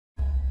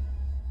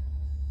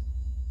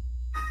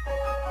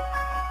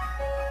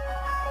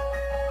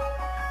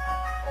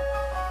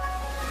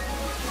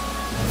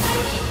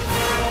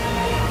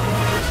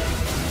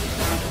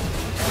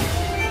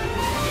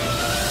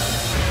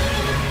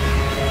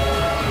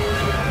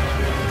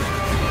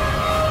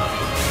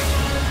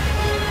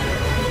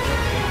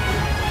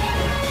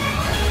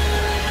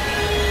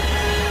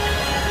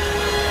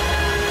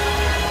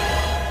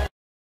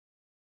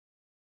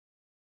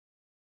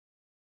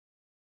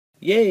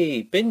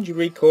Yay, binge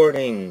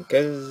recording,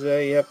 cause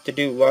I have to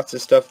do lots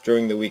of stuff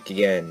during the week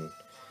again.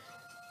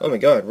 Oh my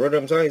god,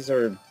 Rotom's eyes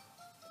are...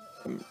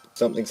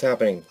 something's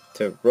happening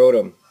to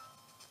Rotom.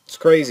 It's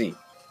crazy.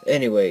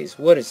 Anyways,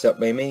 what is up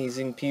my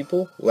amazing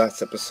people?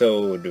 Last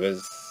episode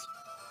was...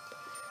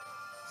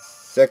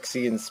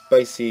 sexy and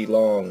spicy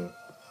long.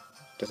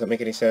 Does that make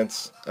any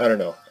sense? I don't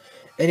know.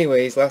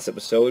 Anyways, last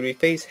episode we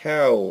faced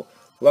How.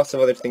 Lots of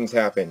other things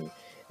happen.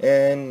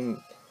 And...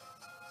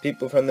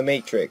 people from the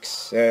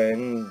Matrix,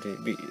 and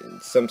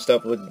some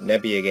stuff with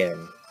Nebby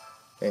again,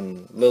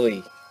 and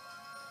Lily.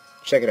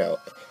 Check it out.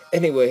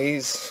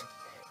 Anyways,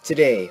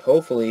 today,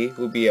 hopefully,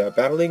 we'll be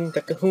battling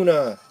the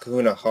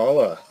Kahuna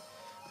Hala,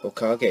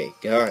 Hokage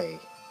guy.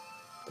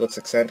 Looks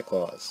like Santa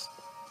Claus.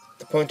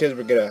 The point is,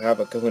 we're gonna have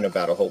a Kahuna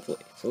battle, hopefully.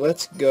 So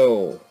let's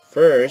go.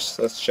 First,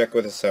 let's check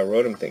what this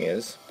Rotom thing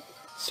is.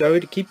 Sorry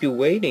to keep you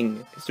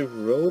waiting. It's a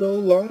Roto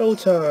Lotto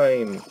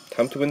time.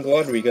 Time to win the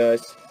lottery,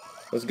 guys.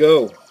 Let's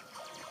go.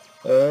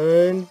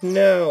 And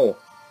now.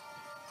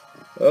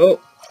 Oh,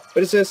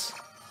 what is this?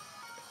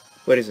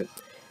 What is it?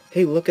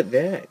 Hey, look at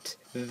that.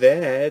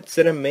 That's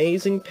an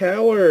amazing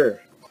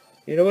power.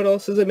 You know what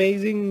else is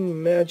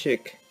amazing?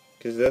 Magic.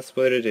 Because that's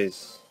what it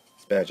is.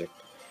 It's magic.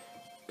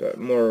 Got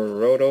more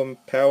Roto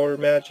power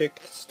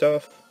magic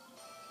stuff.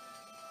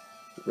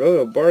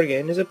 Roto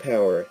Bargain is a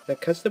power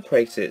that cuts the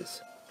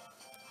prices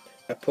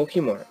at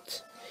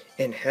Pokemon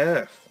in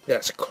half.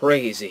 That's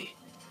crazy.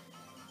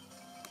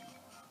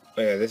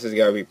 Oh yeah, this is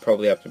gotta be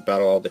probably have to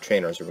battle all the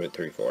trainers in Route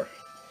 3-4.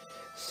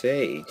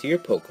 Say to your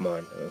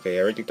Pokemon. Okay,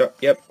 I already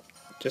talked. Yep,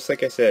 just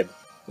like I said.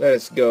 Let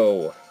us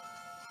go.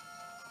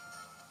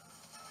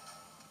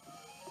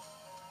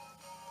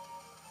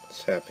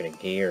 What's happening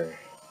here?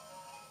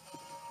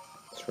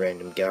 This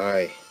random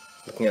guy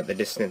looking at the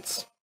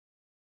distance.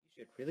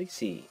 You should really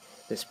see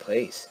this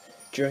place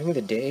during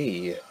the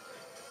day.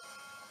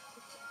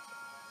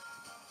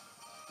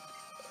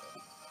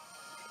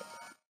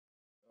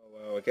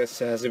 I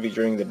guess it has to be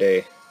during the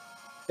day.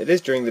 It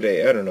is during the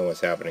day. I don't know what's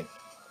happening.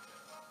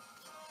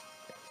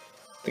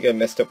 I think I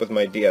messed up with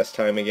my DS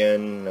time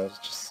again. I was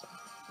just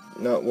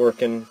not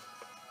working.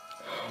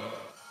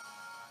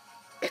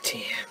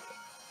 Damn.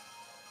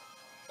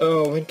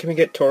 Oh, when can we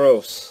get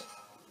Tauros?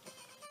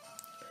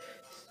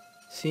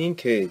 Seeing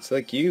kids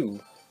like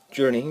you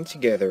journeying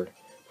together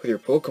with your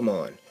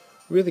Pokemon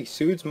really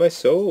soothes my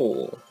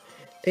soul.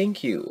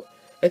 Thank you.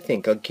 I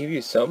think I'll give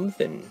you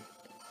something.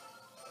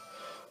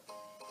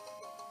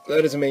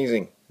 That is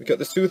amazing. We got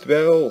the Sooth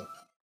Bell.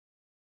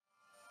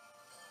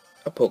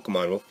 A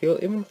Pokemon will feel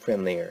even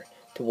friendlier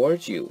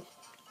towards you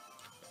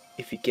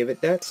if you give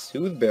it that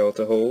Sooth Bell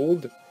to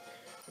hold.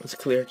 Its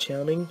clear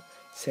charming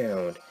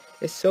sound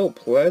is so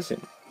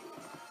pleasant.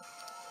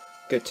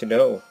 Good to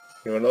know.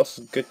 You know what else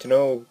is good to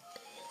know?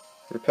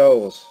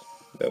 Repels.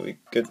 That would be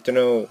good to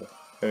know.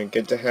 I mean,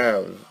 good to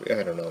have.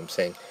 I don't know what I'm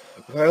saying.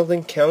 Wild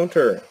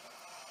Encounter.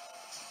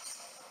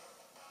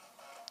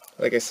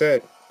 Like I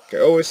said,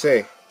 like I always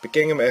say,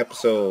 beginning of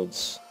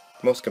episodes,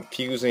 most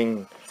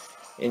confusing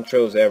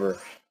intros ever.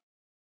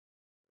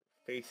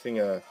 Facing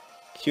a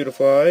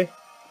Cutiefly.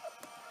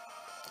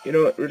 You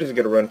know what, we're just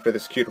gonna run for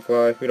this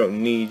Cutiefly. We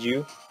don't need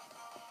you.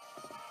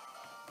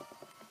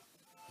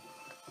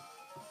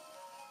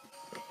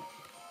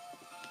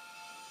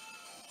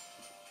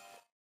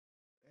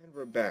 And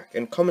we're back,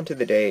 and comment of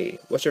the day.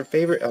 What's your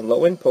favorite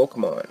Alolan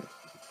Pokemon?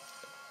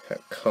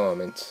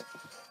 Comment.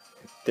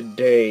 The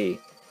day.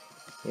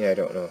 Yeah, I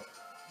don't know.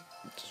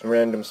 Just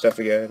random stuff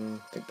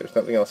again. I think there's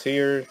nothing else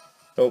here.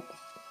 Nope.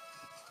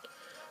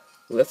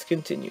 Let's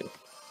continue.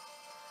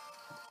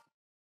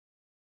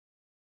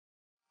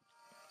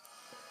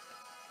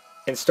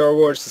 And Star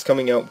Wars is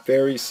coming out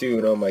very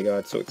soon. Oh my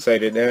god, so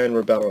excited. And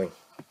we're battling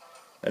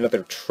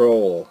another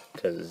troll,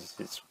 because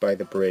it's by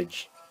the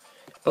bridge.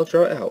 I'll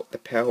draw out the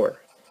power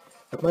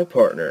of my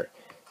partner,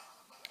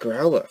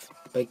 Growlithe,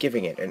 by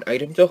giving it an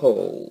item to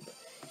hold.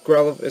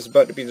 Growlithe is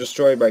about to be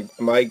destroyed by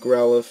my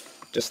Growlithe,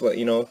 just to let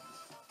you know.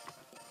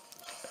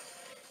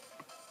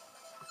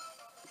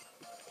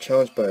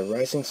 Challenged by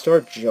Rising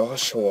Star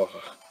Joshua.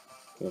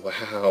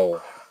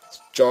 Wow. It's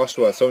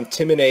Joshua, so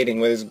intimidating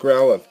with his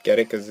Growlithe. Get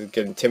it? Because it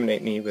can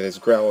intimidate me with his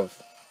Growlithe.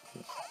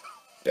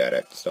 Bad, I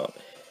have to stop.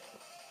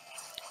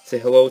 Say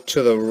hello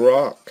to the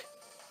rock.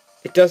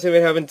 It doesn't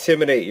even have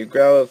intimidate, your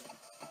Growlithe.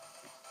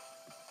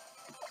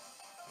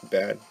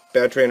 Bad.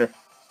 Bad trainer.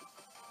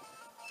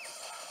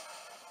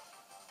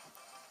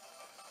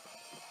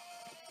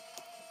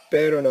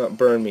 Better not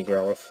burn me,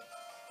 Growlithe.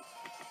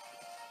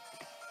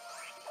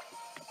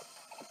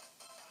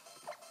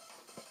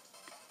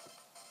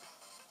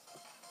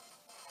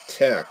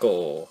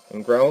 Tackle.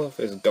 And Growlithe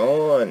is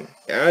gone.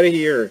 Out of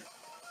here.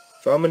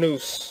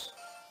 Famanoose.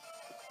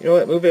 You know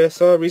what movie I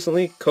saw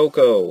recently?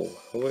 Coco.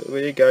 What do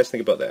you guys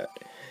think about that?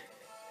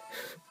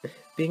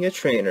 Being a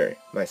trainer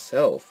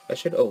myself, I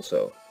should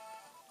also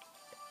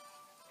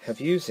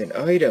have used an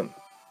item.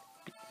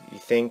 You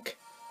think?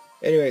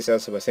 Anyways,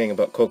 that's what I was saying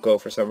about Coco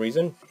for some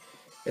reason.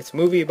 It's a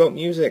movie about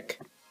music.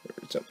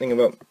 Something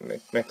about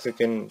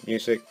Mexican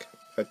music.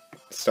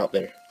 Stop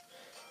there.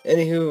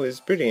 Anywho, it's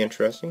pretty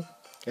interesting.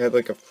 It had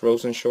like a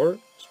frozen short.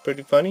 It's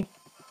pretty funny.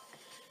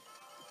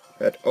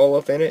 Had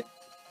Olaf in it.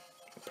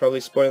 Probably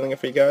spoiling it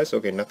for you guys.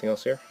 Okay, nothing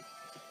else here.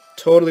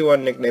 Totally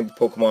want to nickname the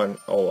Pokemon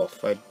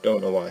Olaf. I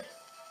don't know why.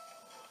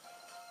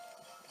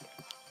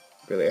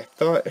 Really, I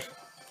thought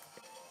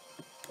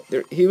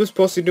he was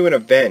supposed to do an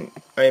event.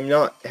 I am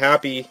not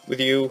happy with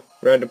you,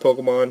 random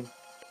Pokemon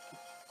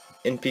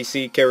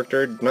NPC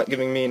character, not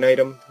giving me an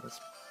item. It's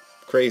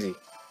crazy.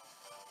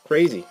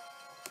 Crazy.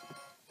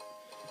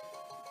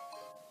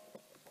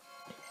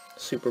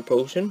 Super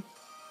Potion.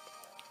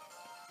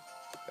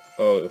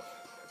 Oh,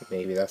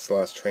 maybe that's the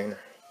last trainer.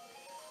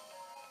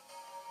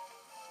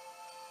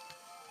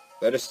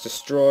 Let us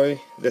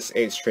destroy this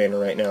Ace trainer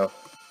right now.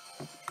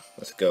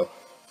 Let's go.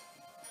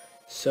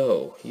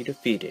 So, you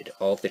defeated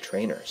all the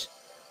trainers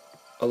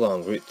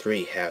along Route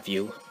 3, have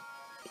you?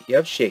 You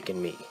have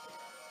shaken me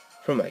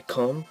from my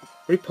calm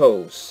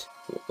repose.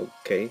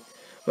 Okay,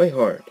 my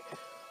heart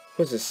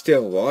was a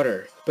still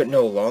water, but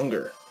no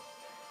longer.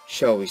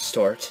 Shall we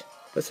start?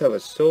 Let's have a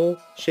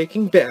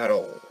soul-shaking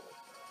battle.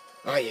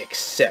 I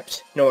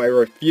accept. No, I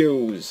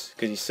refuse,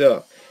 because you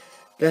suck.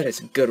 That is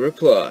a good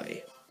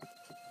reply.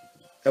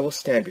 I will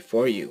stand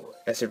before you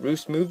as a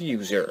Roost Move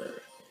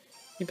user.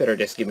 You better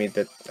just give me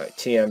the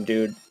TM,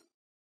 dude. Hand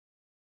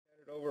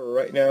it over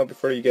right now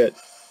before you get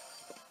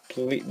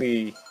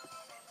completely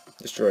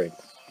destroyed.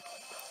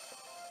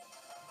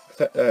 I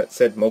thought that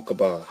said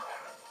Mokaba.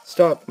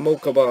 Stop,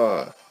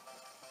 Mokaba!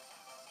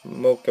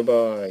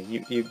 Mokaba,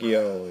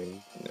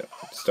 Yu-Gi-Oh! No,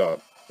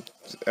 stop.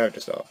 I have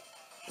to stop.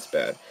 It's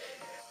bad.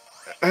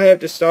 I have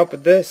to stop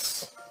with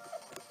this.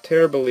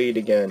 Terrible lead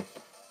again.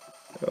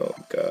 Oh,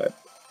 God.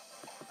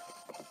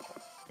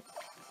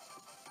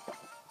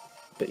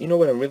 But you know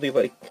what I'm really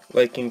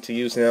liking to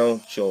use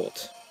now?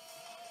 Jolt.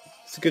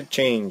 It's a good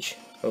change.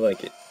 I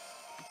like it.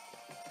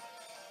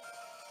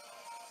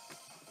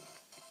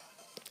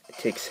 It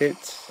takes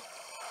hits,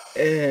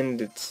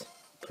 and it's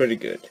pretty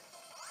good.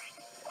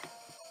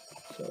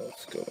 So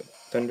let's go with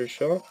Thunder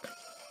Shock.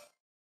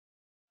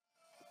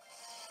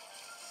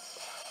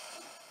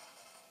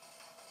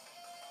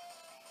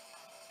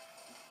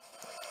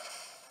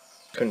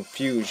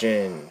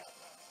 Confusion.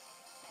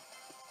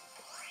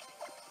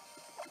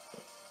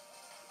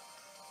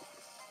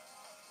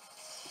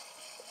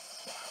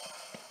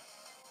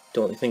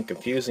 The only thing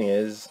confusing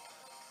is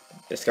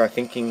this guy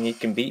thinking he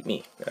can beat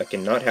me. That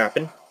cannot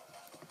happen.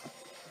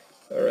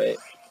 Alright,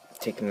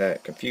 taking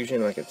that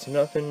confusion like it's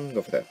nothing.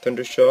 Go for that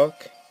Thunder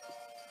Shock.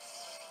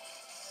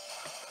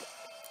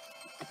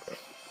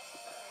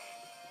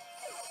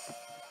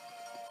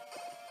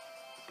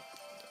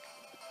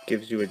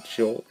 Gives you a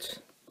jolt.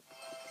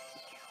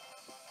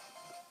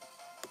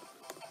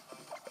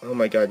 Oh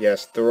my god,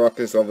 yes, the rock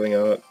is leveling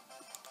up.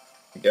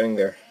 We're getting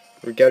there.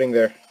 We're getting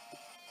there.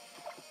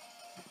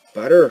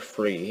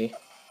 Butterfree?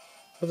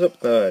 What's up with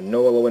the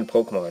no Alolan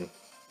Pokemon?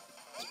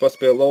 It's supposed to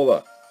be a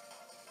Lola.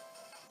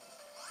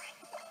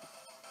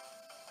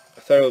 I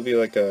thought it would be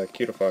like a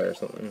Cutify or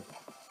something.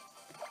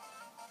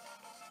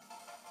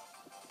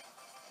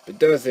 It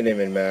doesn't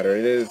even matter.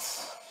 It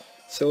is...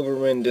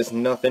 Silverwind is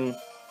nothing,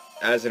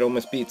 as it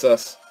almost beats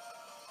us.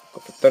 Go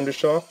for Thunder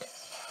Shock.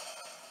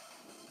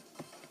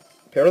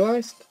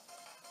 Paralyzed?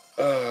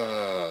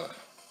 Okay.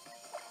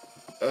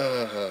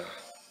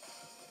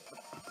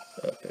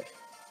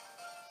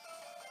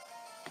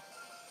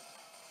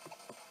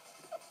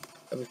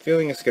 I have a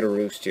feeling it's gonna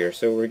roost here,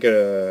 so we're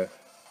gonna...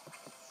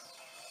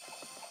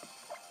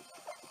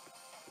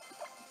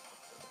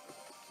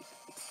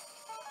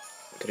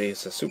 Gonna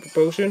use a Super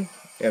Potion,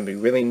 and we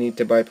really need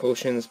to buy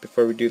potions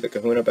before we do the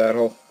Kahuna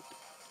battle.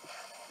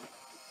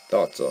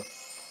 Thought so.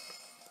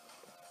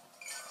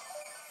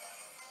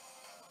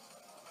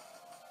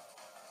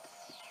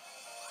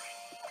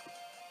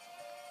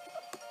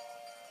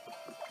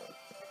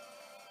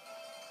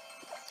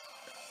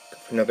 Go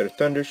for another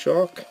Thunder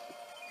Shock.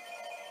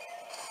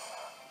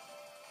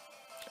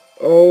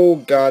 Oh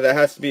god, that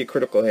has to be a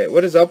critical hit.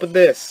 What is up with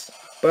this?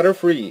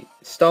 Butterfree,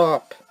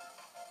 stop!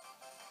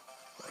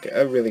 Okay,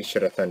 I really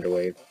should have Thunder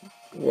Wave.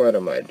 What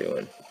am I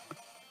doing?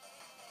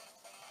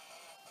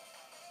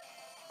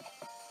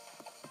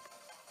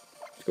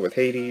 Let's go with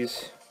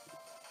Hades.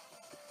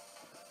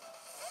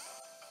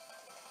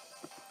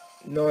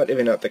 Not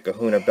even at the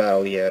Kahuna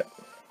battle yet.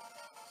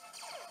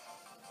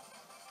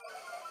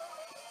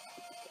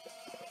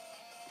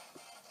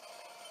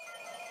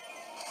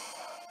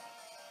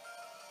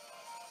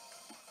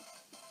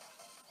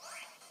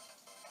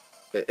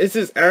 This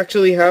is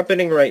actually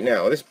happening right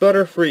now. This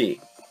Butterfree.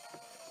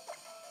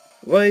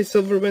 Why is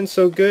Silverwind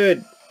so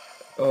good?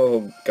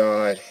 Oh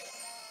god.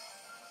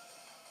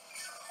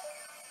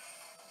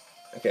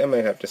 Okay, I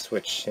might have to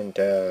switch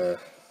into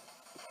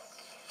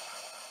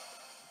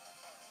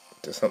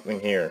to something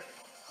here.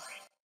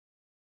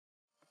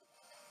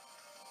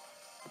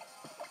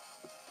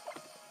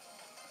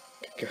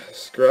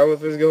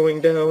 Growlithe is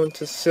going down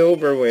to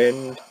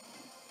Silverwind.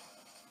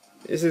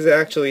 This is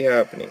actually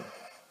happening.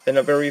 And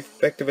a very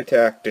effective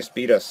attack just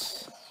beat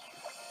us.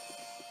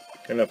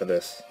 Enough of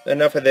this.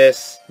 Enough of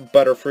this,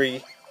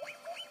 Butterfree.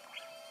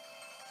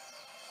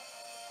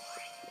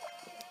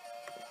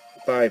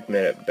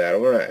 5-minute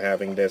battle. We're not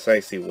having this.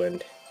 Icy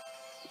Wind.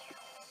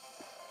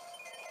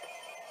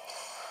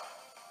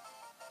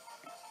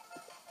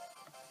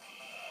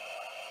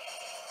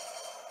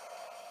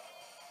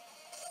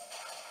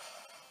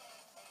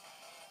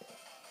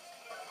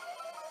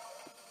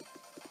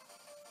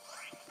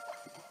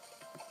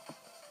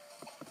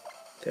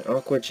 The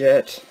Aqua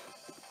Jet.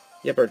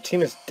 Yep, our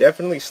team is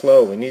definitely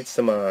slow. We need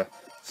some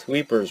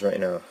sweepers right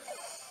now.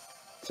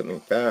 Something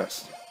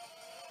fast.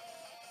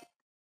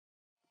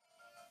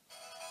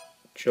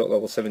 Chill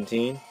level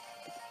 17.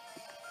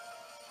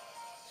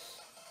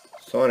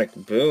 Sonic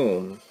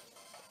Boom.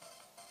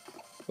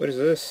 What is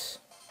this?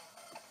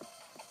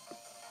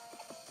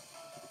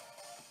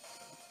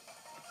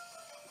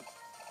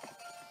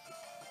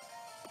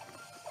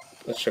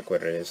 Let's check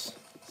what it is.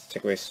 Let's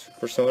take away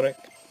Supersonic.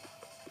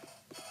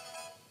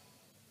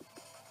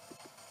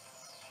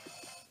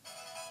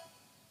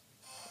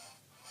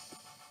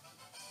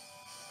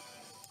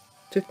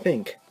 To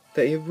think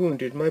that you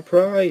wounded my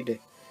pride,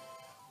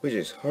 which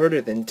is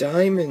harder than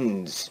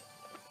diamonds.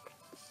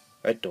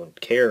 I don't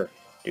care,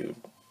 dude.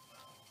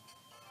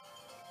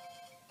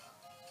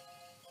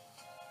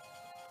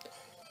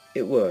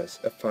 It was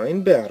a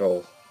fine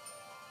battle.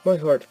 My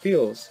heart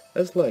feels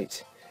as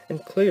light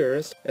and clear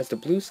as the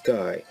blue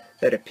sky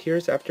that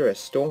appears after a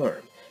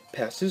storm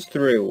passes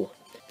through.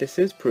 This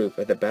is proof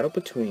of the battle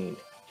between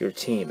your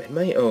team and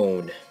my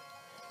own.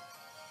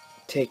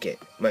 Take it,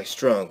 my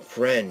strong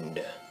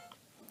friend.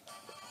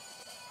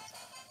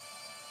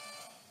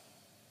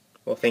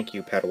 Well, thank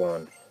you,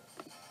 Padawan.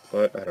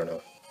 But, I don't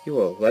know. You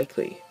will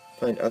likely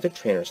find other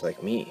trainers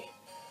like me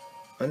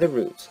on the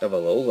routes of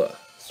Alola,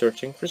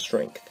 searching for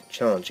strength.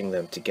 Challenging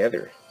them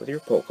together with your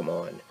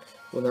Pokémon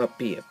will not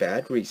be a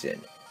bad reason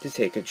to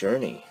take a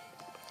journey.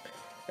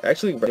 I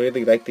actually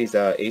really like these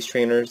Ace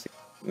trainers. It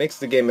makes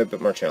the game a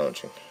bit more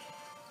challenging.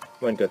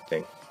 One good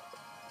thing.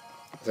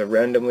 As I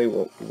randomly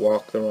will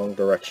walk the wrong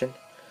direction.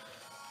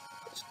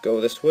 Let's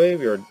go this way.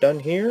 We are done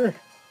here.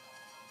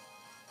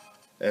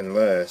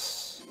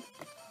 Unless...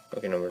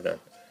 Okay, no, we're done.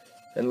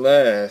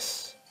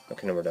 Unless...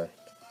 Okay, no, we're done.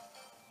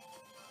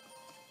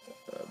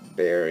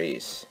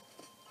 Berries.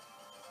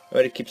 I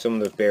had to keep some of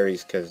those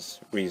berries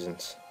because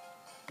reasons.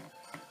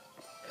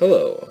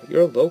 Hello,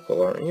 you're a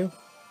local, aren't you?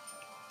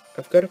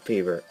 I've got a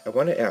favor. I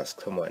want to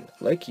ask someone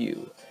like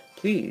you.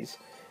 Please.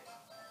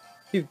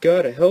 You've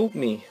got to help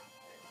me.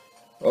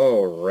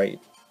 Alright.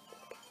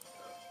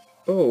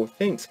 Oh,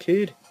 thanks,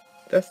 kid.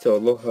 That's the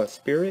Aloha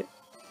spirit.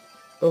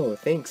 Oh,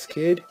 thanks,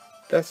 kid.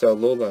 That's the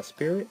Alola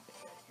spirit.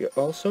 You're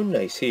all so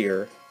nice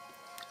here.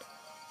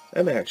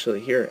 I'm actually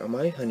here on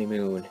my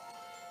honeymoon.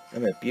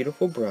 I'm a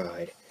beautiful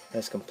bride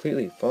has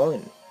completely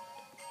fallen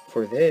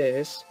for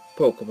this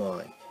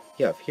Pokemon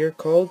you have here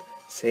called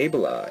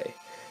Sableye.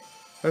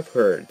 I've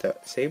heard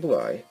that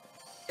Sableye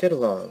get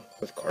along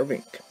with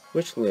Carbink,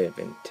 which live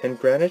in 10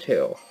 Granite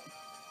Hill.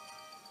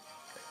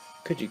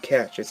 Could you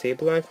catch a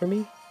Sableye for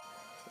me?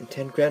 In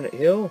 10 Granite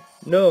Hill?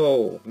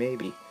 No,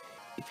 maybe.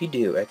 If you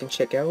do, I can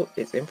check out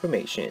its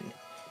information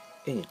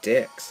in your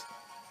decks.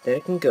 Then I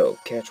can go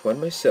catch one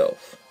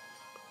myself.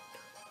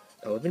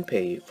 I'll even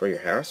pay you for your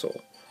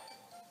hassle.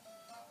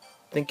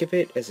 Think of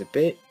it as a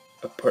bit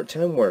of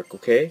part-time work,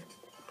 okay?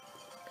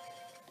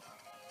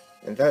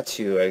 And that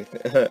too, I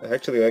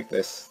actually like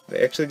this.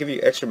 They actually give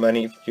you extra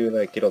money if you do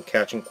like,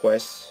 catching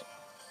quests.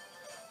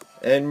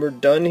 And we're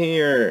done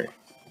here.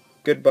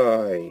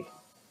 Goodbye,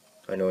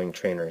 annoying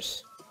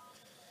trainers.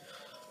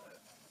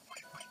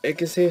 I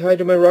can say hi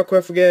to my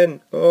Rockruff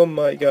again. Oh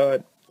my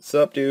god. What's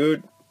up,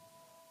 dude?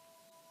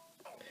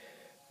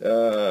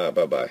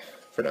 Bye-bye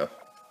for now.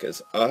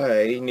 Because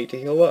I need to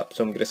heal up,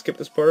 so I'm gonna skip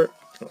this part.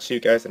 I'll see you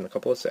guys in a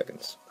couple of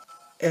seconds.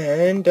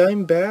 And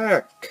I'm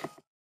back!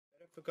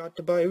 I forgot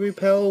to buy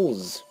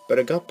repels, but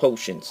I got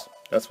potions.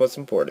 That's what's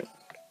important.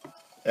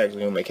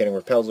 Actually, who am I kidding?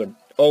 Repels are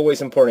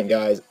always important,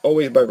 guys.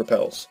 Always buy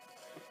repels.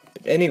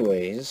 But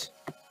anyways,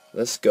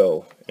 let's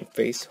go and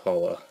face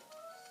Hala.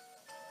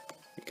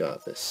 We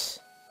got this.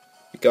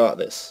 We got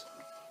this.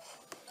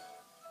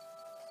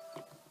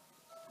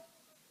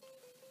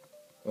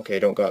 Okay, I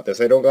don't got this.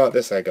 I don't got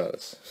this. I got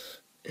this.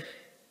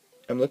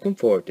 I'm looking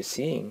forward to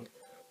seeing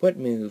what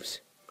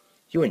moves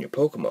you and your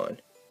Pokemon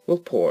will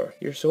pour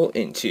your soul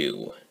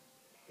into.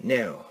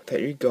 Now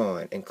that you're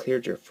gone and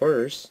cleared your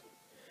first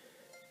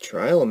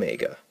trial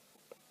Omega.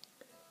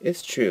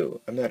 It's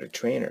true, I'm not a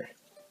trainer,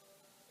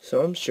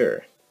 so I'm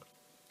sure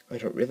I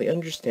don't really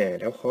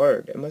understand how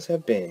hard it must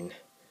have been.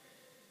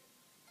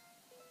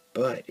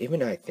 But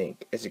even I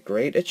think it's a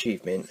great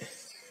achievement.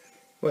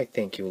 Why,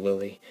 thank you,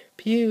 Lily.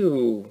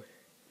 Pew!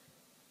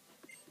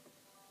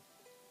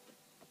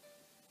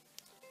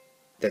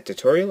 The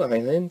Tutorial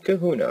Island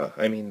Kahuna,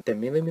 the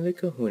Mili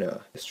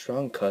Kahuna, a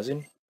strong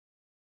cousin. He's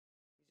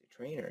a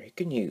trainer. He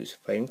can use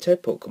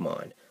fighting-type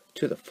Pokemon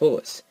to the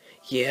fullest.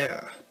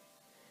 Yeah!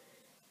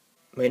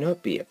 Might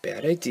not be a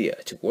bad idea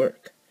to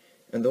work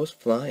on those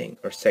flying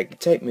or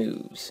psychic-type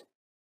moves.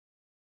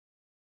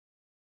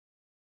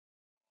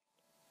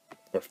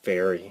 Or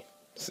fairy.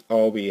 It's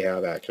all we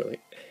have,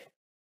 actually.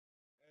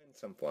 And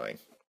some flying.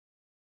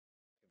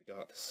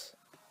 got this.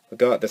 We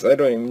got this. I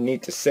don't even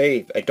need to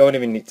save. I don't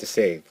even need to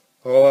save.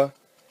 Hala.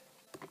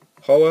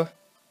 Hala.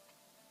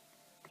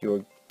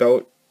 You're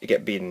about to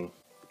get beaten.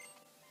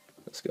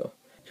 Let's go.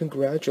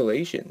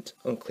 Congratulations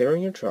on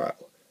clearing your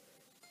trial.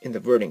 In the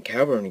verdant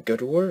cavern,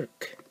 good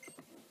work.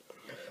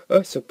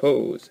 I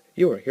suppose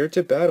you are here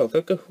to battle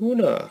the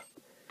Kahuna.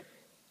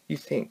 You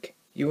think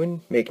you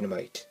and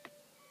Magnemite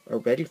are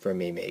ready for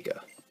me,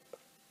 Mega?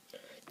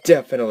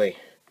 Definitely.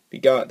 We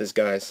got this,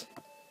 guys.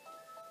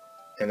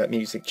 And that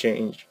music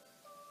change.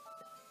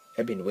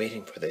 I've been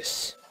waiting for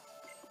this.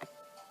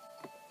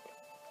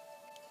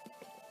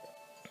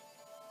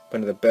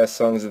 One of the best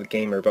songs of the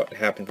game are about to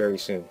happen very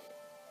soon.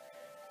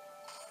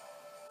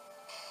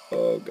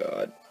 Oh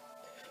god.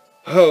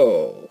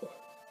 Oh!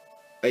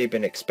 I've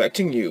been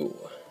expecting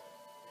you.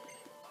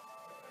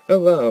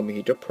 Allow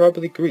me to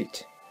properly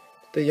greet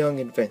the young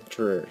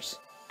adventurers.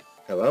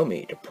 Allow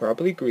me to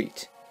properly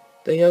greet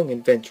the young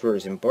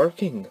adventurers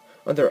embarking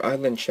on their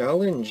island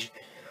challenge.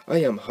 I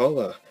am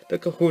Hala, the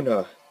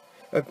Kahuna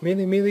of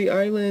Melee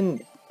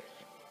Island.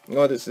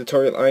 Oh, this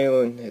tutorial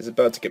island is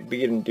about to get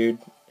beaten, dude.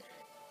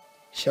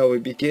 Shall we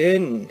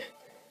begin?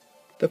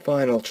 The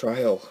final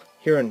trial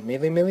here on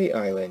Melee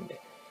Island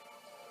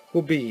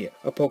will be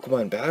a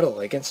Pokemon battle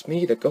against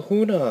me, the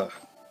Kahuna.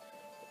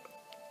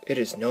 It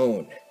is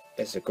known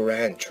as the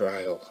Grand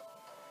Trial.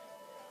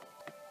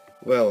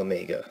 Well,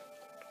 Omega.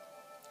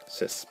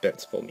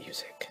 Suspenseful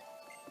music.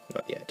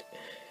 Not yet.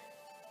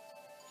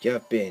 You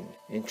have been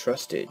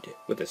entrusted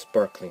with a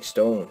sparkling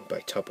stone by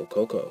Tapu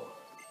Koko.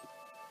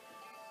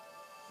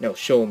 Now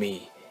show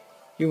me,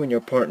 you and your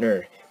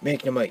partner,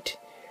 Magnemite,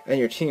 and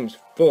your team's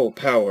full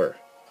power.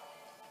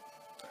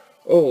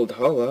 Old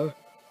Hala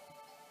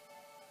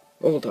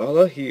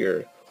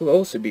here will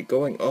also be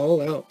going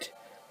all out.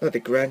 Let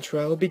the Grand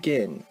Trial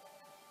begin.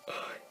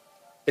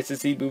 It's the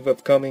Z move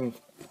upcoming.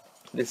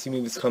 The Z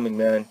move is coming,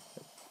 man.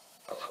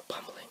 I love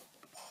pummeling.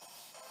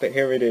 But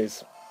here it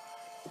is.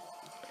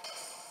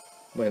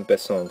 One of the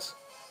best songs.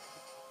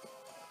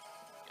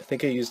 I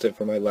think I used it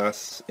for my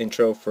last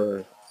intro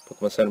for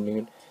Pokemon Sun and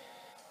Moon.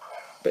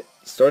 But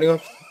starting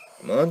off,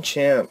 come on,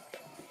 champ.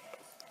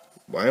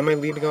 Why am I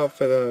leading off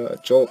for the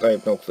Jolt? I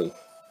have no clue.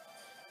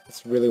 I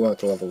just really want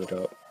to level it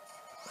up.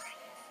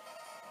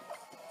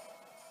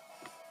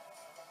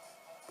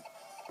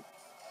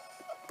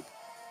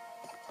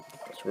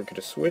 So we're going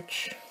to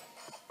switch.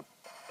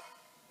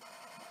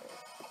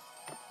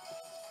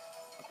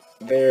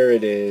 There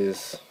it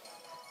is.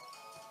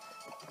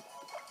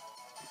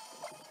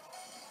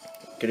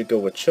 Gonna go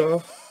with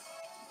Chaw.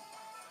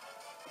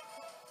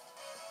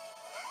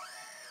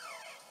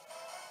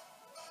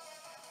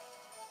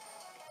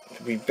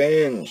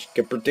 Revenge.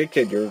 Get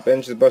predicted. Your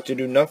revenge is about to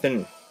do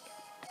nothing.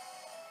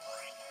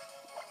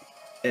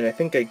 And I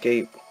think I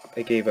gave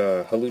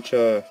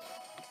Halucha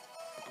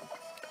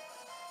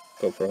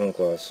go for Home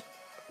Claws.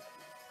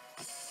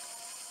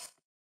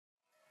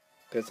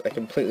 Because I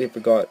completely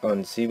forgot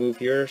on Z move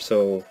here,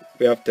 so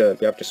we have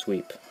to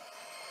sweep.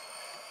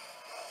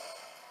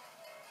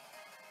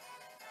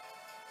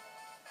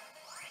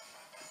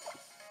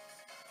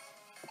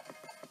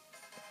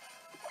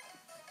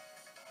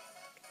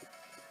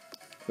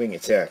 Wing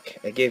attack.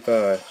 I gave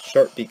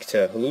Sharp Beak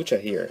to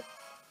Halucha here.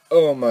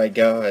 Oh my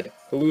god.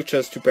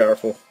 Halucha's too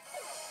powerful.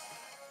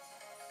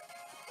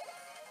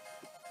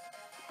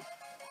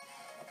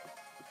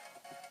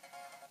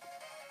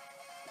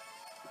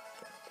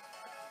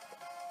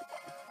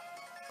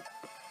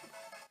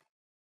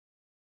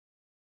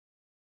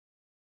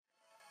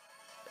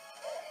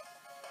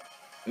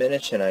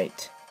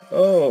 Medichinite.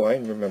 Oh, I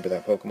remember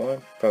that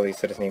Pokemon. Probably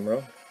said his name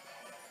wrong.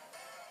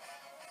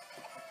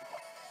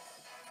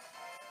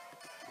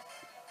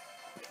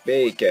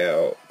 Fake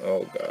out.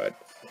 Oh god.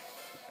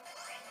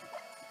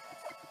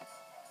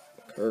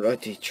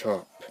 Karate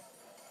chop.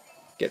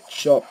 Get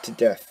chopped to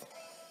death.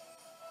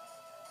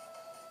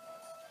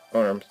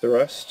 Arm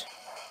thrust.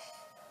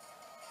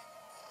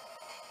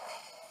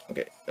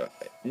 Okay,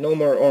 no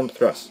more arm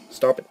thrust.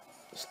 Stop it.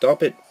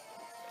 Stop it.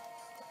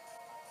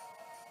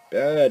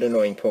 Bad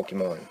annoying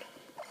Pokemon.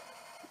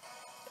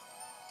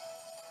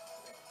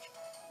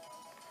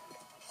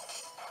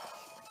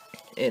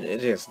 And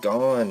it is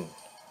gone.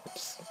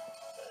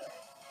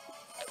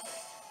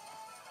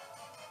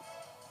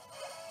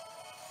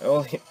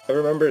 Oh, I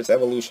remember its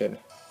evolution.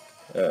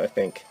 I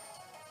think.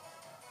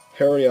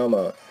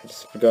 Hariyama. I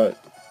just forgot.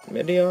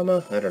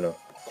 Midiyama? I don't know.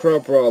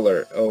 Crop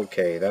Brawler.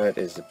 Okay, that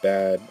is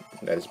bad.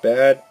 That is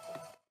bad.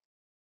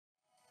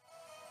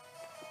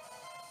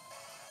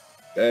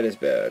 That is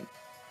bad.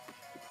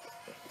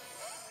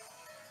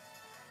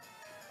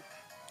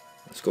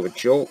 Let's go with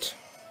Jolt.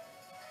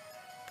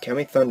 Can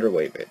we Thunder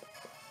Wave it?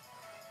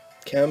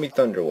 Can we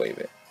Thunder Wave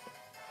it?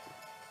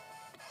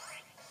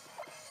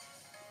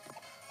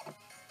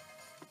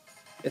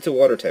 It's a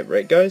water type,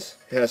 right guys?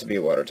 It has to be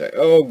a water type.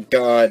 Oh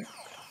god.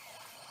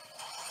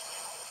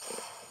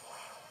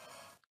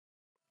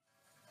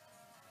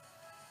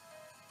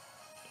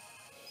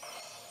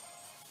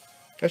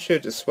 I should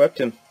have just swept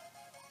him.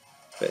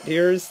 But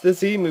here's the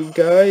Z move,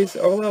 guys.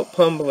 All out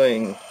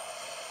pummeling.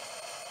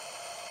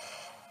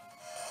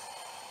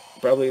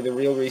 Probably the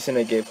real reason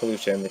I gave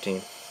Halucha in the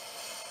team.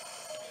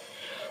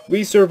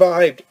 We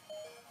survived!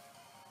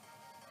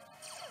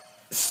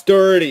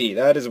 Sturdy!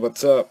 That is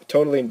what's up.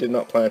 Totally did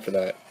not plan for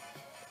that.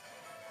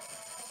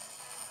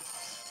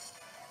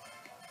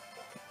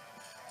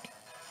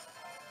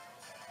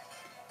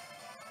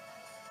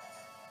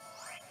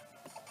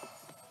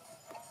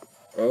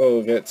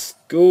 Oh, get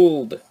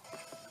schooled!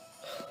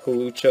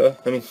 Halucha.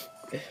 I mean,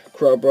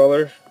 Crab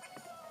Brawler.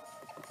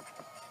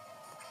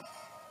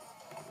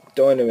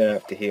 Don't even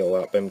have to heal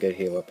up. I'm gonna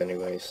heal up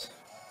anyways.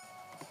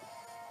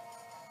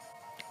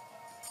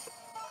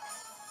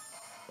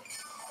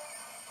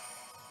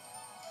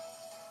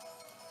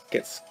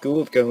 Get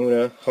schooled,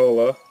 Kahuna.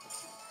 Hala.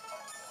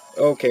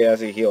 Okay, as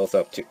he heals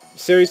up too.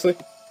 Seriously?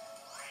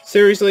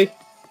 Seriously?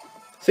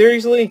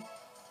 Seriously?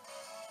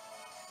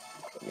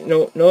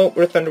 No, no,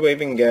 we're thunder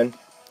waving again.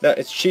 That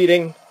is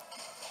cheating.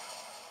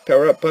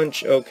 Power up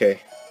punch.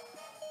 Okay.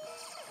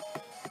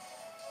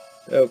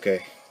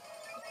 Okay.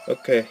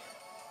 Okay.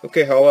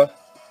 Okay, Hala.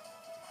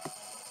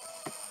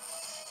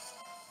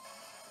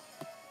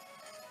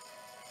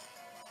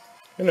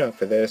 Enough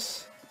for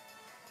this.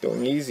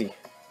 Going easy.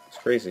 It's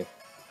crazy.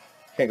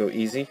 Can't go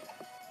easy.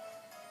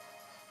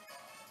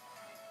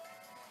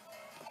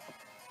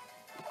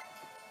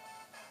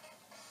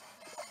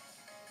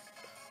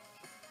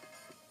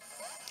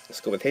 Let's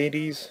go with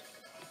Hades.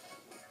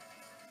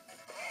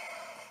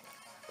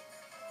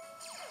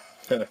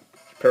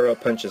 Power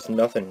up punch is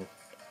nothing.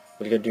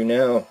 What are you gonna do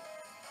now?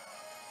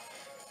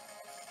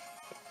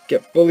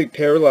 Get fully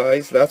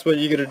paralyzed. That's what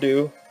you're gonna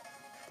do.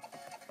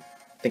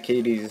 I think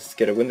Hades is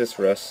gonna win this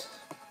for us.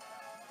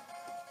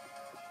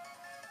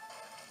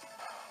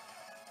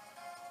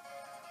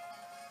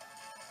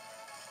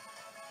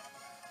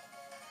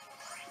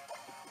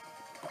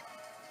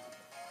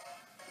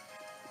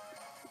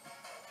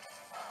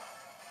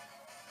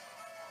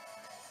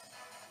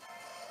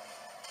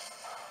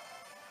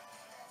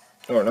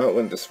 Or not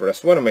win this for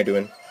us. What am I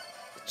doing?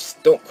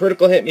 Just don't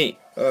critical hit me.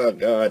 Oh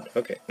god.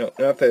 Okay, no,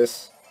 enough of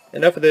this.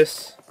 Enough of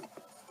this.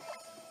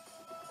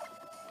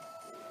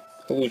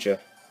 Halucha.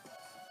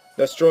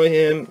 Destroy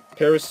him.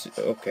 Paris.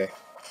 Okay.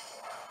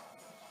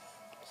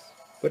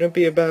 Wouldn't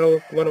be a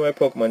battle. One of my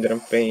Pokemon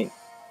didn't faint.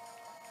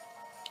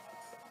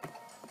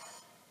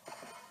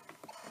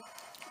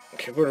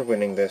 Okay, we're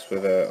winning this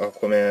with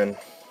Aquaman.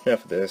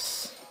 Enough of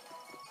this.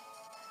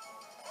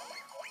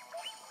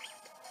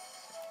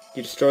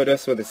 He destroyed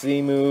us with a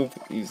Z move.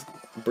 He's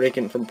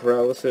breaking from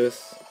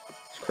paralysis.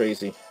 It's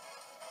crazy.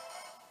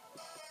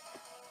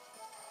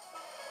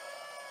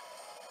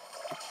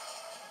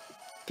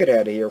 Get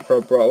out of here,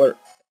 Pro Brawler.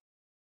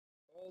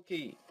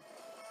 Bulky.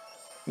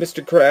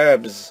 Mr.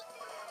 Krabs.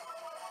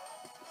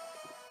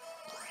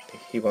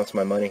 He wants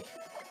my money.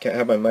 Can't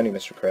have my money,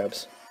 Mr.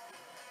 Krabs.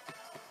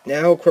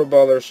 Now Crow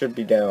Brawler should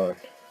be down.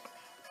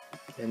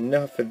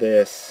 Enough of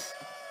this.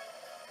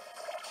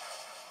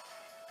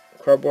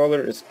 Crow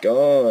Brawler is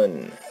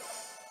gone.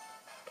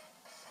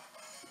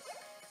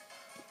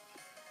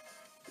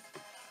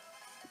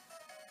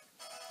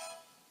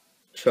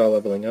 Shaw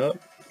leveling up.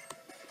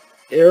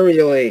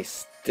 Aerial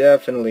Ace.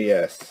 Definitely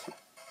yes.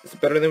 Is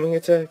it better than Wing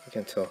Attack? I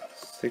can't tell.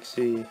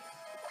 60.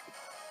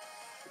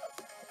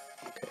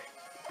 Okay.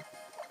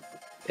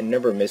 It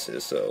never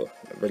misses, so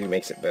it really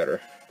makes it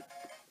better.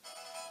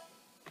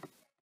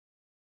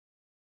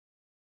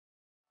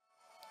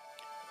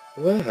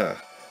 Wow.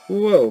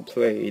 Well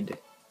played.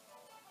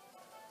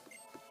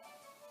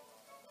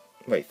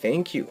 Why,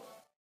 thank you.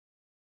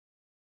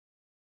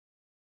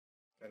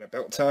 And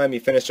about time you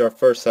finished our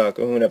first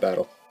Kahuna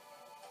battle.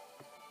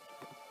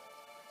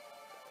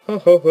 Ho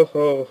ho ho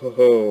ho ho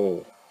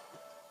ho.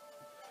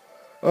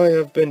 I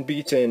have been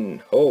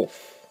beaten.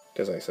 Oof.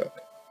 Because I suck.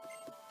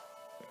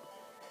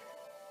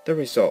 The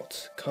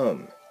results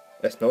come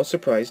as no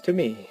surprise to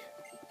me.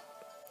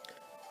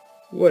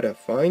 What a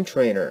fine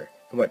trainer.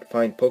 And what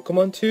fine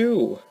Pokemon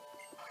too.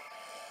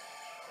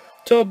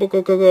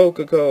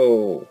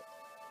 Tobocococococo.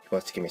 He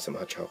wants to give me some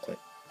hot chocolate.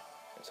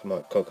 Some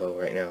hot cocoa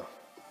right now.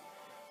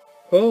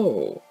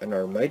 Oh, and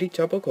our mighty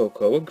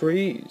Tobococo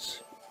agrees.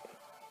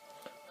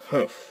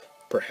 Humph.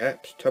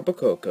 Perhaps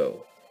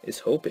Tobococo is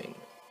hoping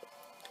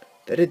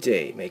that a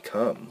day may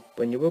come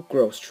when you will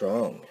grow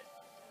strong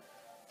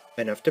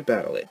enough to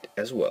battle it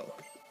as well.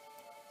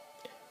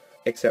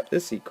 Accept the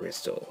Sea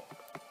Crystal.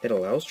 It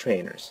allows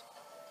trainers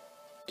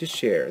to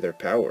share their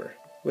power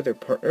with their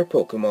partner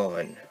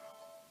Pokemon.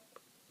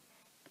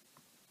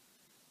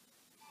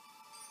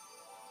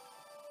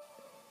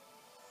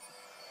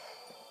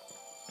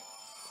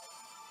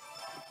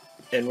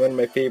 And one of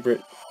my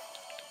favorite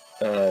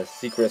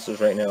Sea Crystals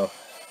right now.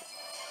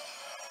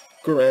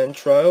 Grand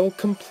Trial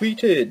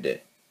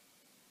completed!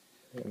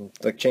 I'm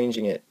like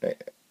changing it.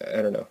 I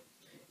don't know.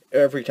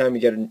 Every time you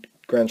get a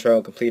Grand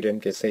Trial completed, I'm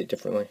going to say it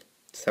differently.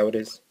 That's how it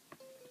is.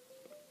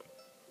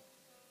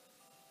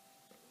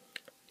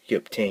 You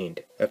obtained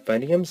a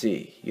Fighting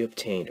Z. You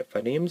obtained a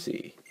Fighting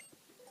Z.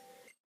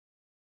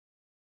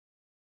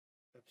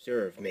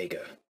 Observe,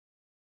 Mega.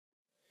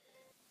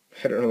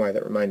 I don't know why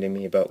that reminded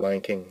me about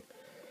Lion King.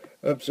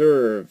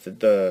 Observe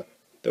the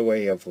the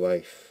way of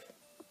life.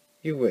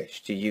 You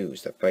wish to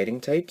use the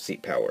fighting type Z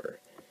power.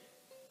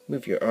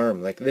 Move your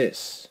arm like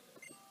this.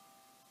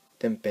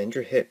 Then bend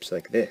your hips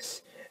like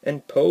this.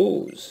 And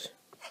pose.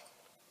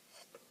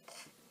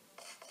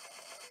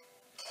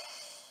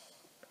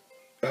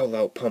 All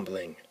out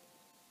pummeling.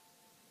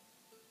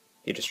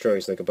 He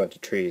destroys like a bunch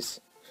of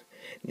trees.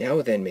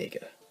 Now then,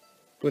 Mega,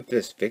 with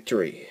this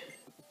victory,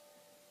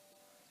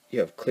 you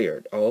have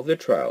cleared all of the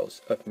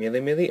trials of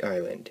Melee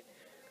Island,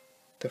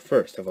 the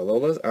first of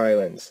Alola's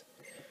islands.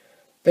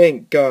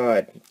 Thank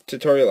God!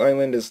 Tutorial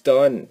Island is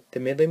done! The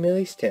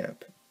Melee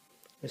stamp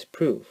is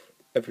proof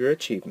of your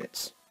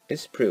achievements,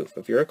 is proof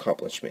of your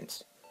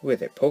accomplishments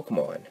with a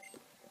Pokemon.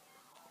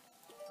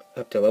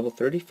 Up to level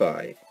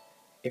 35,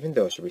 even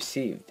those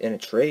received in a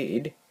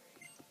trade,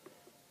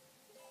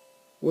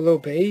 will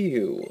obey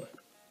you.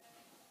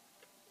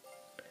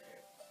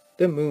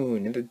 The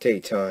moon in the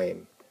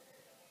daytime,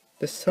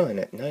 the sun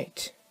at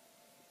night.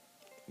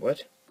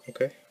 What?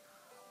 Okay.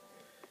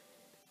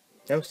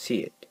 Now see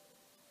it.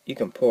 You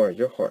can pour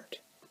your heart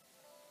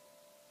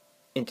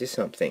into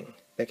something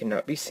that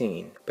cannot be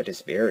seen, but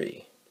is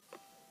very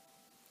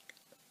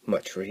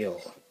much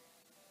real.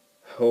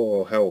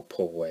 Oh, how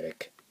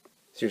poetic.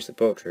 Seriously,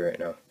 poetry right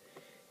now.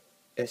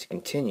 As you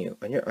continue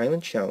on your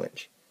island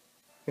challenge,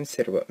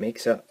 consider what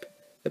makes up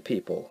the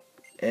people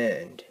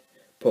and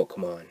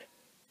Pokemon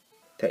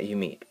that you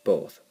meet,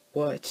 both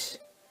what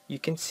you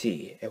can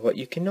see and what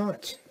you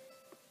cannot.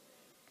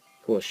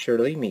 You will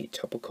surely meet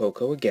Tapu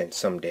Koko again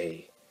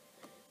someday.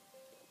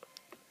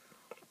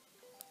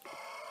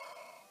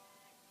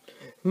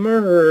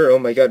 Murr! Oh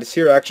my god, it's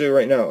here actually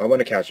right now. I want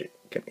to catch it.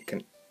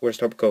 Where's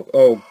Tapu Koko?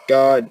 Oh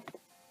god.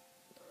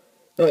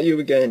 Not you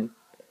again.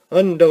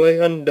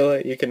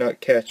 Undale. You cannot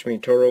catch me,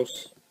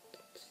 Tauros.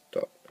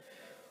 Stop.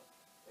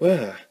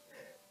 Wah.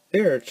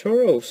 There,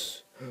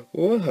 Tauros.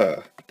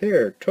 Wah.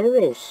 There,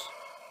 Tauros.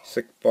 He's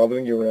like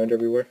following you around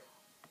everywhere.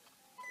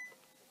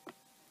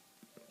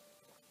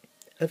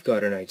 I've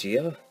got an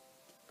idea.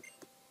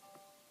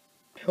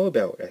 How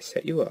about I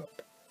set you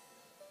up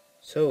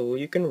so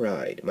you can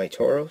ride my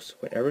Tauros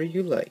whenever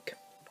you like.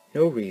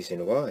 No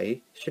reason why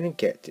you shouldn't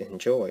get to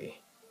enjoy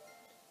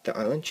the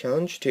island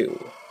challenge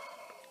too.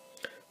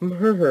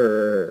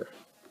 Murr.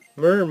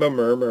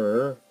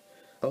 Murr.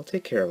 I'll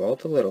take care of all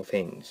the little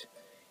things.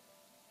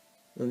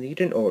 You'll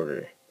need an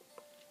order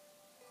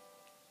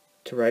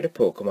to ride a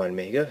Pokemon,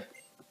 Mega.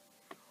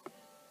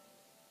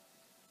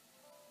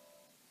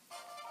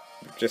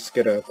 Just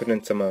gotta put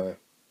in some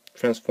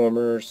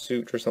Transformer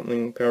suit or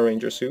something, Power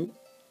Ranger suit.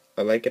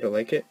 I like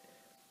it.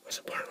 Most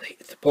importantly,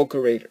 it's a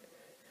Pokeraider.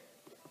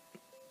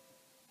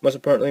 Most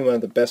importantly, one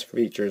of the best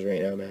features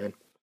right now, man.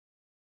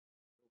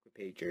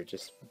 Pager,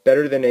 just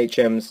better than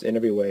HM's in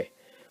every way.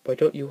 Why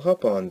don't you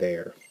hop on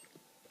there?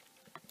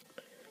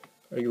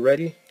 Are you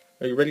ready?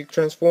 Are you ready to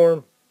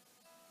transform?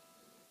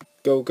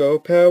 Go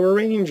Power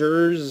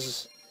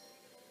Rangers!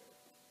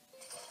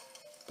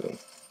 Boom.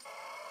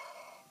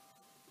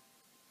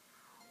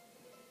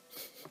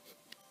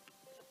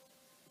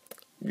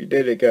 We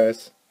did it,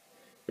 guys.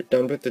 We're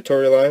done with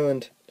Tutorial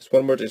Island. Just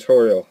one more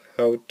tutorial.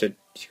 How to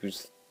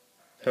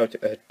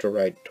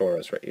ride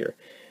Tauros right here.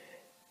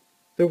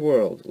 The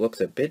world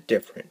looks a bit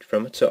different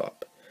from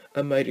atop.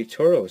 A mighty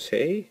Tauros,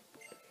 hey?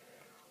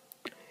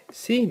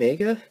 See,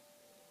 Mega?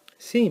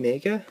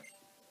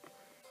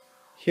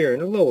 Here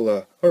in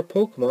Alola, our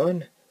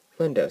Pokemon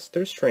lend us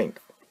their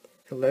strength,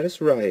 and let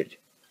us ride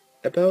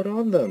about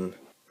on them.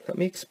 Let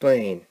me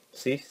explain.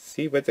 See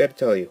what's I have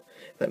to tell you.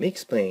 Let me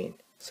explain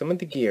some of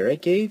the gear I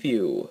gave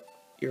you.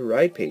 Your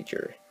Ride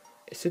Pager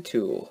is a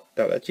tool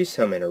that lets you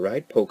summon a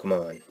ride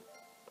Pokemon.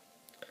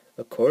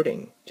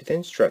 According to the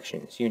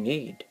instructions, you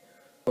need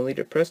only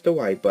to press the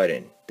Y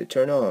button to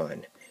turn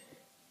on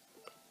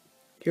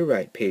your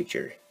Ride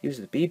Pager. Use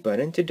the B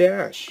button to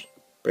dash,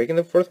 breaking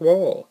the fourth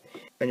wall,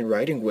 and your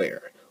riding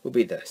wear will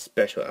be the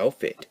special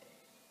outfit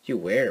you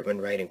wear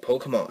when riding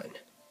Pokemon.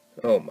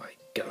 Oh my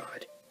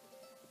god.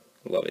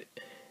 Love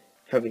it.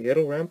 Have a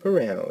little ramp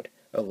around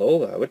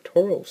Alola with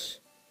Tauros.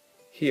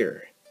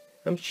 Here,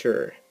 I'm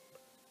sure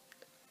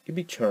you'll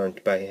be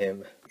charmed by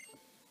him.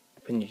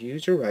 When you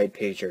use your Ride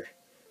Pager,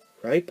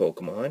 Ride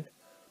Pokemon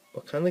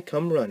will kindly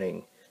come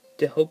running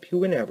to help you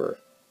whenever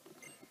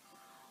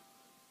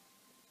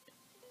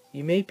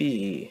you may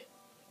be.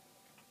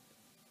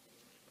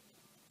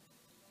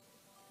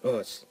 Oh,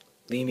 it's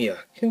Lemia.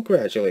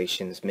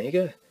 Congratulations,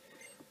 Mega.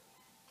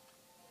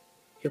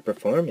 Your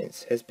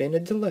performance has been a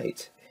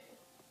delight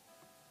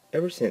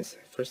ever since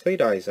I first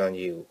laid eyes on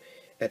you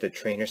at the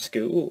trainer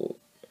school.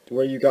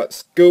 Where you got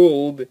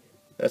schooled.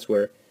 That's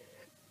where.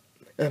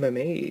 I'm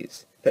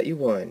amazed that you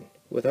won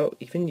without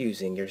even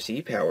using your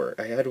Z power.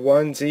 I had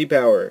one Z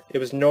power. It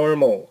was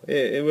normal.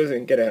 It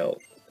wasn't gonna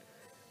help.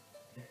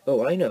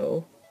 Oh, I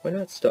know. Why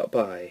not stop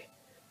by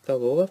the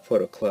Lola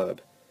Photo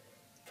Club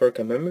for a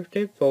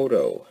commemorative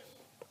photo?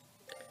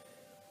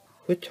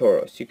 With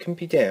Tauros, you can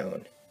be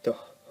down to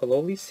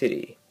Hololi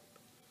City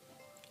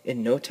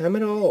in no time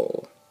at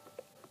all.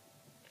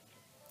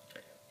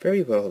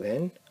 Very well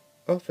then,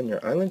 off on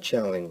your island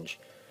challenge.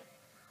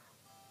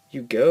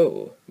 You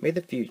go. May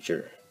the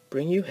future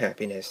bring you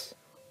happiness.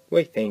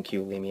 Why, thank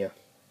you, Lemia.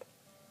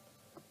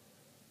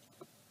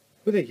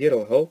 With a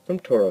little help from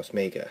Tauros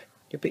Mega,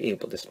 you'll be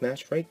able to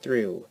smash right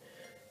through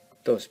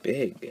those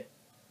big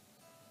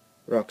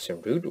rocks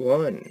in Route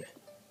 1.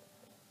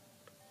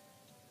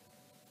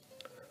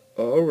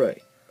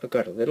 Alright, I've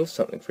got a little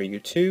something for you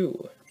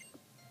too.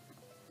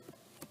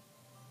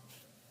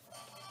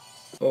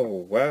 Oh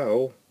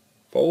wow,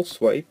 full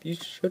swipe you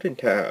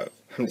shouldn't have.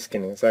 I'm just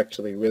kidding, it's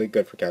actually really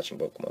good for catching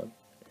Pokemon.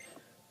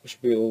 Which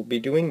we'll be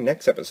doing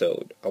next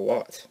episode a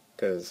lot,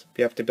 because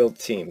we have to build a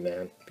team,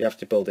 man. We have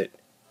to build it.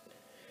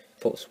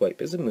 Full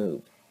swipe is a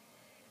move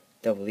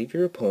that will leave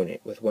your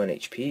opponent with 1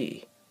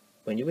 HP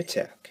when you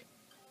attack.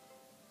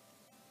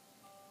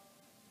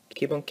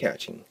 Keep on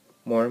catching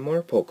more and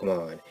more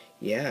Pokemon,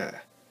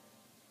 yeah.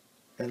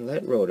 And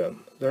let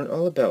Rotom learn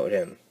all about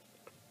him.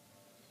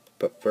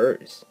 But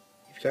first,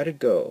 you've got to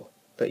go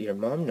let your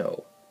mom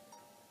know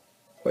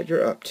what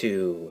you're up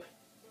to.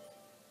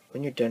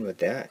 When you're done with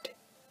that,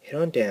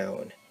 head on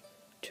down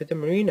to the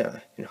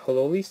marina in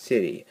Hala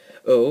City.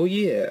 Oh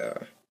yeah!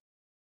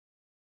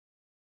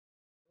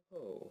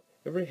 Oh,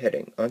 if we're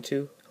heading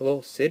onto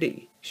Hala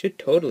City, you should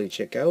totally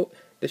check out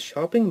the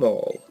shopping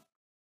mall.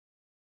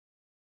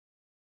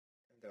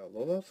 And the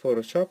Alola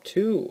Photoshop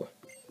too.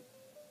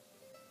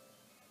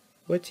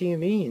 What do you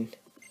mean?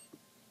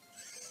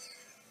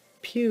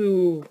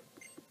 Pew!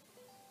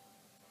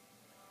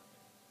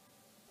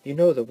 You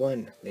know the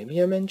one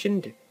Lemia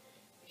mentioned?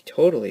 He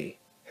totally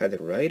had the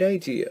right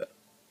idea.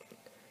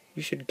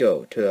 You should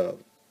go to the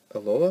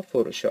Alola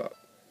Photoshop.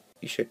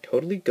 You should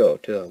totally go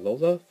to the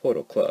Alola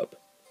Photo Club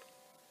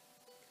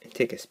and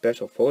take a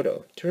special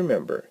photo to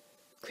remember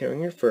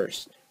clearing your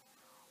first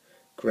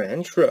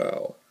grand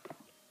trial.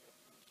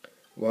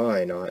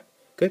 Why not?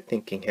 Good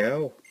thinking,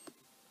 how?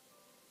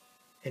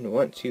 And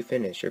once you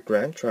finish your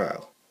grand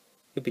trial,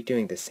 you'll be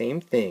doing the same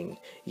thing.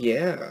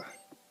 Yeah!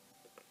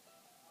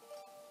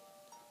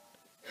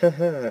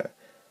 Haha,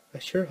 I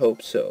sure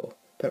hope so.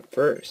 But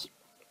first,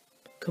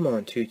 come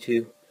on,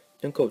 Tutu.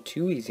 Don't go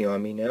too easy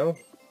on me now.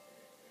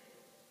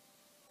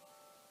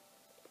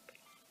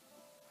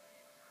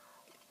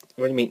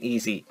 What do you mean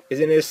easy?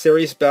 Isn't it a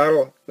serious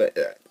battle?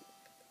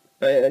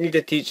 I need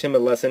to teach him a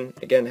lesson.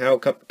 Again, how?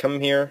 Come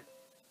here.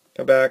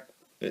 Come back.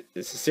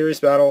 It's a serious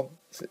battle.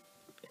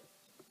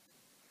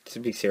 To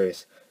be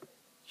serious.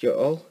 You're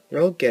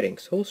all getting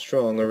so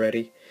strong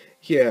already.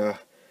 Yeah.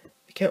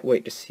 I can't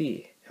wait to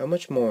see how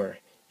much more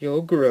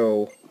you'll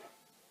grow.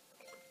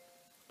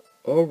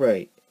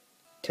 Alright.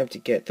 Time to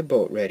get the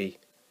boat ready.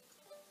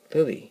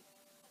 Lily,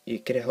 you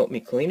gonna help me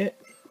clean it?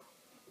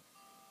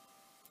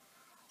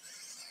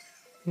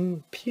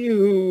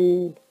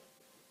 Pew!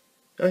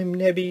 I'm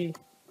Nebby.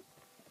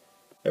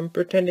 I'm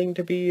pretending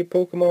to be a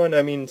Pokemon.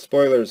 I mean,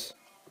 spoilers.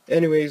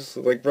 Anyways,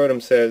 like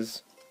Rotom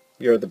says,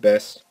 you're the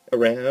best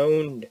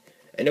around.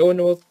 And no one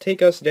will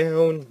take us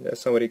down.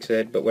 That's not what he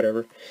said, but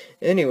whatever.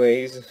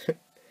 Anyways,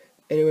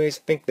 I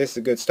think this is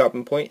a good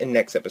stopping point. In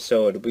next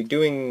episode, we'll be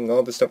doing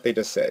all the stuff they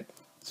just said.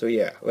 So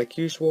yeah, like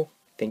usual,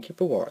 thank you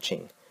for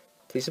watching.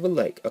 Please leave a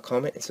like, a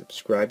comment, and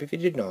subscribe if you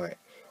did not.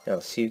 And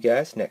I'll see you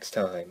guys next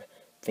time.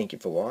 Thank you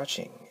for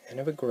watching, and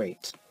have a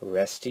great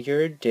rest of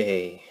your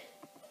day.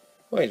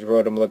 Why is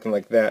Rotom looking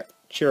like that?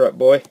 Cheer up,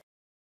 boy.